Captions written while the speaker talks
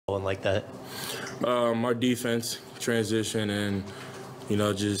and like that? Our defense, transition, and,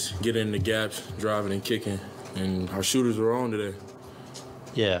 just getting in the gaps, driving and kicking. And our shooters were on today.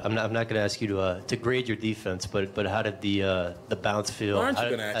 Yeah, I'm not going to ask you to grade your defense, but how did the bounce feel? Why aren't you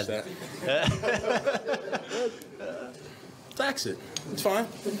going to ask that? Tax it. It's fine.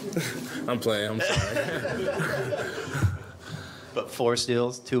 I'm playing. I'm sorry. But 4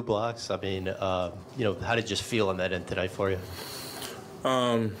 steals, 2 blocks. I mean, how did it just feel on that end tonight for you?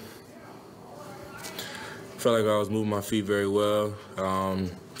 Felt like I was moving my feet very well.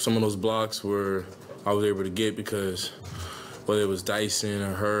 Some of those blocks I was able to get because whether it was Dyson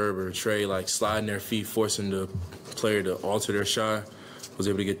or Herb or Trey, like sliding their feet, forcing the player to alter their shot, I was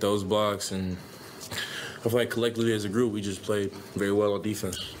able to get those blocks. And I feel like collectively as a group, we just played very well on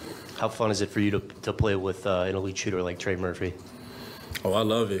defense. How fun is it for you to play with an elite shooter like Trey Murphy? Oh, I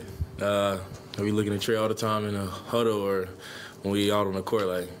love it. I be looking at Trey all the time in a huddle or when we out on the court,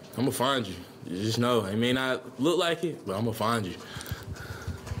 like, I'm going to find you. You just know. It may not look like it, but I'm going to find you.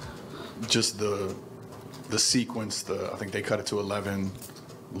 Just the sequence, I think they cut it to 11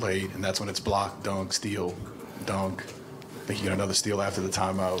 late, and that's when it's block, dunk, steal, dunk. I think you get another steal after the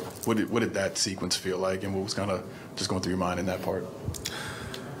timeout. What did that sequence feel like, and what was kind of just going through your mind in that part?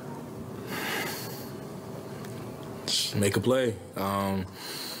 Just make a play. Got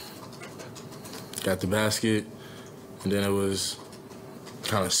the basket, and then it was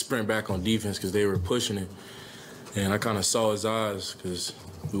kind of sprint back on defense because they were pushing it. And I kind of saw his eyes because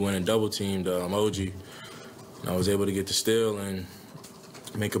we went and double-teamed OG. And I was able to get the steal and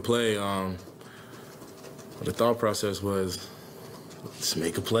make a play. The thought process was, let's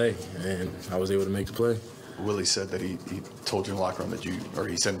make a play, and I was able to make the play. Willie said that he told you in the locker room that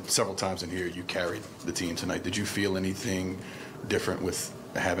he said several times in here, you carried the team tonight. Did you feel anything different with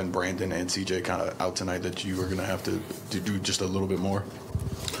having Brandon and CJ kind of out tonight that you were going to have to do just a little bit more?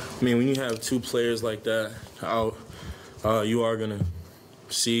 I mean, when you have 2 players like that out, you are going to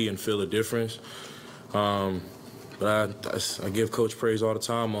see and feel a difference. But I give Coach praise all the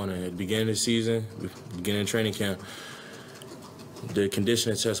time on it. At the beginning of the season, beginning of training camp, the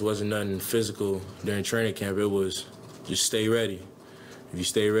conditioning test wasn't nothing physical during training camp. It was just stay ready. If you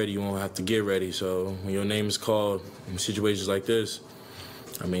stay ready, you won't have to get ready. So when your name is called in situations like this,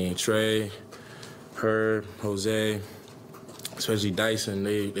 I mean, Trey, Herb, Jose, especially Dyson,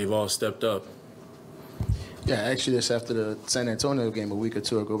 they've all stepped up. Yeah, I asked you this after the San Antonio game a week or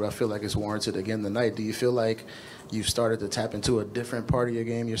 2 ago, but I feel like it's warranted again tonight. Do you feel like you've started to tap into a different part of your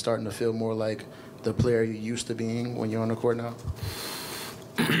game? You're starting to feel more like the player you used to being when you're on the court now?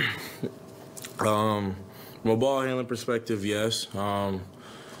 From a ball handling perspective, yes.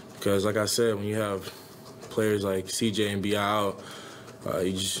 Because like I said, when you have players like CJ and B.I. out,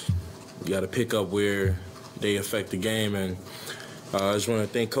 you got to pick up where they affect the game. And I just want to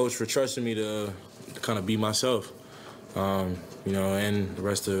thank Coach for trusting me to kind of be myself, and the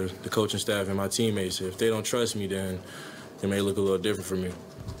rest of the coaching staff and my teammates. If they don't trust me, then it may look a little different for me.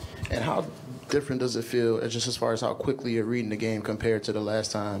 And how different does it feel, just as far as how quickly you're reading the game compared to the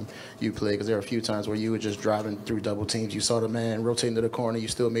last time you played? Because there are a few times where you were just driving through double teams. You saw the man rotating to the corner. You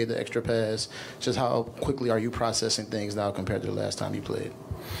still made the extra pass. Just how quickly are you processing things now compared to the last time you played?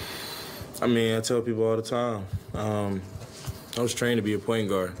 I mean, I tell people all the time, I was trained to be a point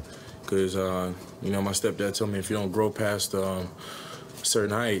guard because, my stepdad told me if you don't grow past a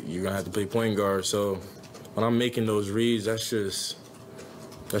certain height, you're going to have to play point guard. So when I'm making those reads, that's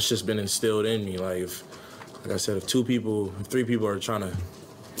just been instilled in me. Like I said, if 3 people are trying to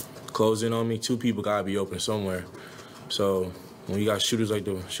close in on me, 2 people got to be open somewhere. So when you got shooters like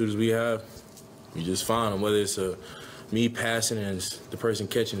the shooters we have, you just find them, whether it's me passing and it's the person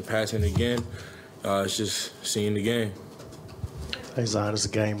catching and passing again. It's just seeing the game. Hey, Zion, it's a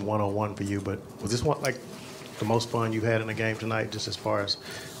game one-on-one for you, but was this one like the most fun you had in the game tonight, just as far as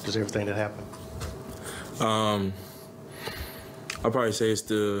just everything that happened? I'll probably say it's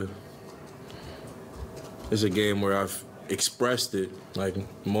a game where I've expressed it like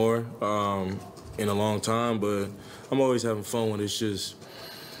more in a long time, but I'm always having fun when I just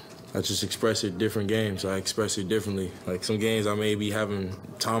express it different games. I express it differently. Like some games I may be having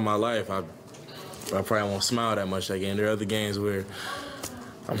time of my life, I probably won't smile that much that game. There are other games where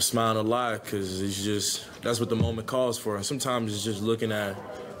I'm smiling a lot because that's what the moment calls for. And sometimes it's just looking at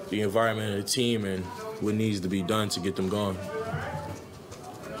the environment of the team and what needs to be done to get them going.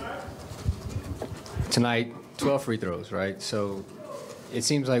 Tonight, 12 free throws, right? So it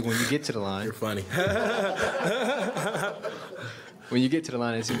seems like when you get to the line... You're funny. When you get to the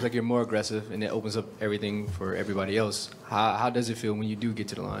line, it seems like you're more aggressive, and it opens up everything for everybody else. How does it feel when you do get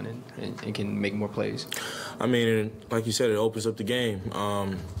to the line and can make more plays? I mean, like you said, it opens up the game.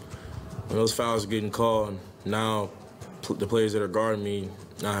 when those fouls are getting called, now the players that are guarding me,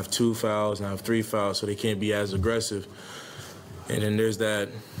 now I have 2 fouls, now I have 3 fouls, so they can't be as aggressive. And then there's that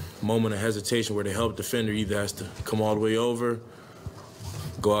moment of hesitation where the help defender either has to come all the way over,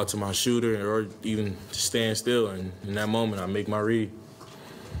 go out to my shooter, or even stand still. And in that moment, I make my read.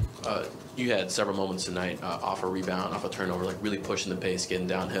 You had several moments tonight off a rebound, off a turnover, like really pushing the pace, getting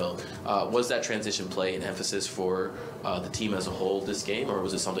downhill. Was that transition play an emphasis for the team as a whole this game, or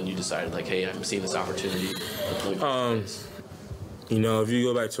was it something you decided, like, hey, I'm seeing this opportunity? You know, if you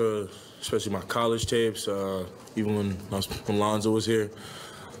go back to especially my college tapes, even when Lonzo was here,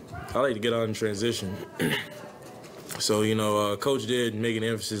 I like to get out in transition. So, you know, Coach did make an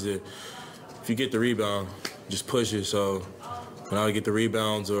emphasis that if you get the rebound, just push it. So when I would get the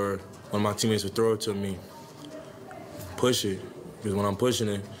rebounds or when my teammates would throw it to me, push it. Because when I'm pushing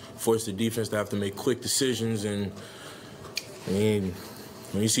it, force the defense to have to make quick decisions. And I mean,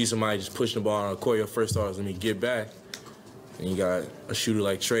 when you see somebody just pushing the ball on the court, your first thought is, let me get back. And you got a shooter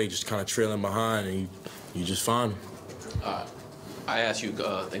like Trey just kind of trailing behind, and you just find him. I asked you,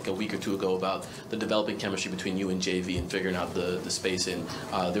 I think a week or two ago, about the developing chemistry between you and JV and figuring out the spacing.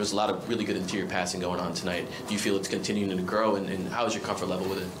 There was a lot of really good interior passing going on tonight. Do you feel it's continuing to grow, and how is your comfort level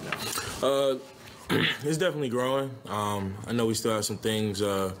with it now? It's definitely growing. I know we still have some things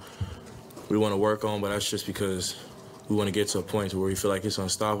we want to work on, but that's just because we want to get to a point where we feel like it's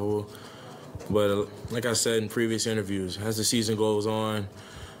unstoppable. But like I said in previous interviews, as the season goes on,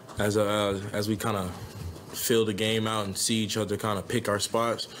 as we kind of fill the game out and see each other kind of pick our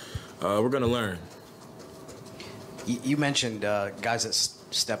spots, we're going to learn. You mentioned guys that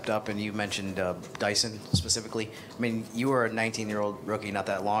stepped up, and you mentioned Dyson specifically. I mean, you were a 19-year-old rookie not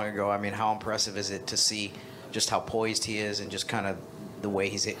that long ago. I mean, how impressive is it to see just how poised he is and just kind of the way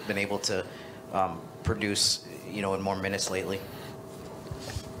he's been able to produce, you know, in more minutes lately?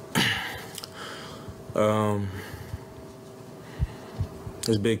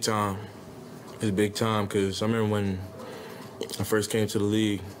 It's big time. It's big time because I remember when I first came to the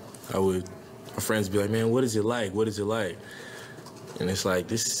league, my friends would be like, man, what is it like? What is it like? And it's like,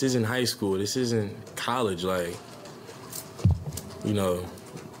 this isn't high school. This isn't college. Like, you know,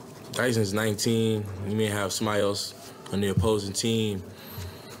 Dyson's 19. You may have somebody else on the opposing team,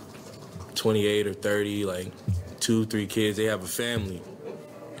 28 or 30, like 2, 3 kids. They have a family.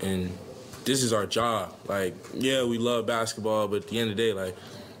 And this is our job. Like, yeah, we love basketball, but at the end of the day, like,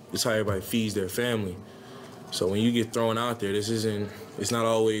 it's how everybody feeds their family. So when you get thrown out there, it's not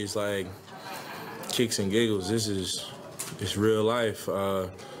always like kicks and giggles. It's real life. So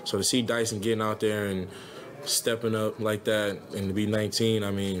to see Dyson getting out there and stepping up like that and to be 19,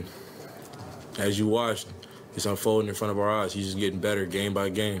 I mean, as you watch, it's unfolding in front of our eyes. He's just getting better game by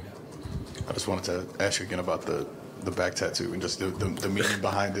game. I just wanted to ask you again about the back tattoo and just the meaning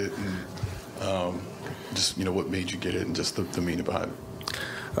behind it, and just, you know, what made you get it and just the meaning behind it.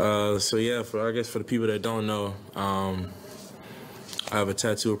 So yeah, I guess for the people that don't know, I have a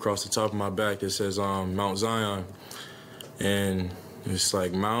tattoo across the top of my back that says Mount Zion, and it's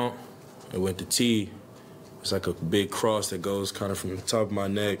like Mount, it went to T. It's like a big cross that goes kind of from the top of my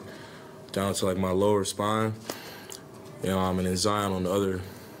neck down to like my lower spine, you know, and then Zion on the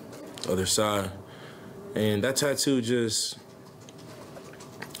other side. And that tattoo it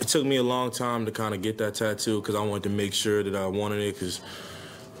took me a long time to kind of get that tattoo because I wanted to make sure that I wanted it, because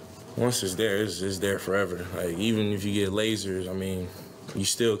once it's there, it's there forever. Like, even if you get lasers, I mean, you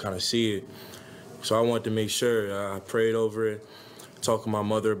still kind of see it. So I wanted to make sure. I prayed over it, talked to my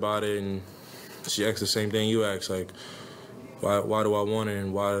mother about it, and she asked the same thing you asked, like, why do I want it,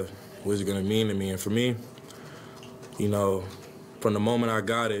 and what is it going to mean to me? And for me, you know, from the moment I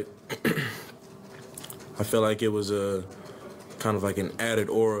got it, I felt like it was a kind of like an added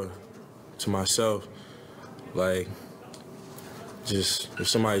aura to myself. Like, just if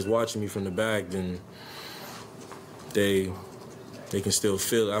somebody's watching me from the back, then they can still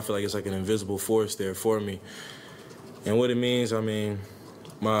feel it. I feel like it's like an invisible force there for me. And what it means, I mean,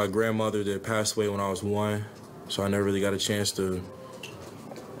 my grandmother that passed away when I was 1, so I never really got a chance to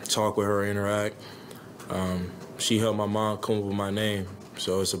talk with her or interact. She helped my mom come up with my name,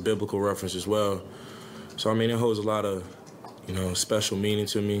 so it's a biblical reference as well. So I mean, it holds a lot of, you know, special meaning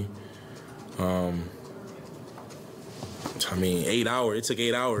to me. I mean, 8 hours. It took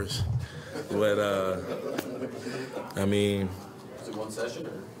 8 hours, but I mean. Was it one session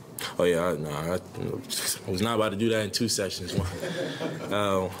or? Oh yeah, I was not about to do that in 2 sessions.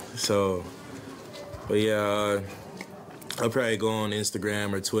 But yeah, I'll probably go on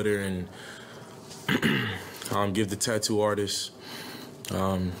Instagram or Twitter and give the tattoo artist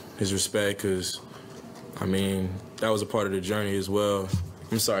his respect, because I mean, that was a part of the journey as well.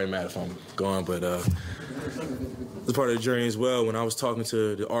 I'm sorry, Matt, if I'm going, but it's part of the journey as well. When I was talking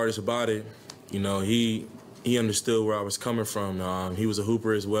to the artist about it, you know, he understood where I was coming from. He was a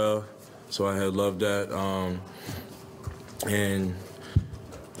hooper as well, so I had loved that. And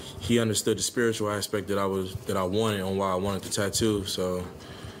he understood the spiritual aspect that I wanted on why I wanted the tattoo. So,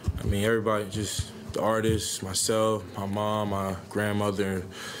 I mean, everybody, just the artist, myself, my mom, my grandmother,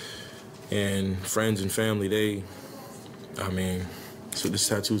 and friends and family, that's what this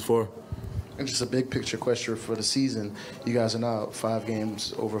tattoo's for. And just a big picture question for the season. You guys are now 5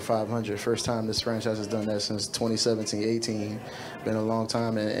 games over 500. First time this franchise has done that since 2017-18. Been a long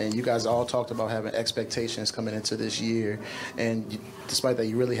time. And you guys all talked about having expectations coming into this year. And despite that,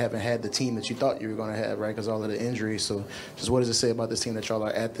 you really haven't had the team that you thought you were going to have, right, because all of the injuries. So just what does it say about this team that y'all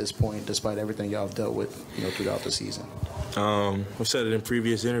are at this point, despite everything y'all have dealt with, you know, throughout the season? I've said it in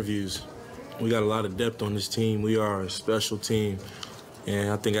previous interviews. We got a lot of depth on this team. We are a special team.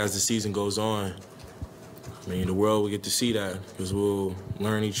 And I think as the season goes on, I mean, the world will get to see that because we'll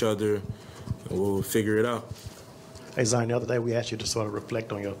learn each other and we'll figure it out. Hey, Zion, the other day we asked you to sort of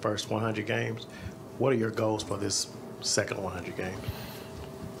reflect on your first 100 games. What are your goals for this second 100 games?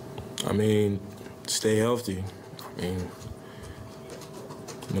 I mean, stay healthy. I mean,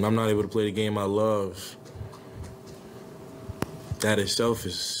 when I'm not able to play the game I love, that itself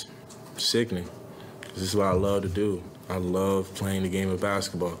is sickening. This is what I love to do. I love playing the game of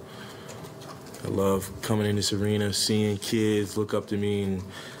basketball. I love coming in this arena, seeing kids look up to me and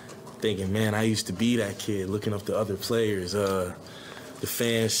thinking, man, I used to be that kid, looking up to other players. The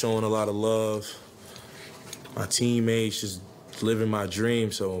fans showing a lot of love. My teammates just living my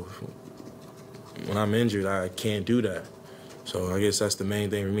dream. So when I'm injured, I can't do that. So I guess that's the main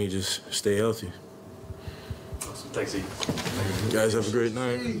thing for me, just stay healthy. Thanks, E. You guys have a great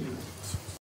night.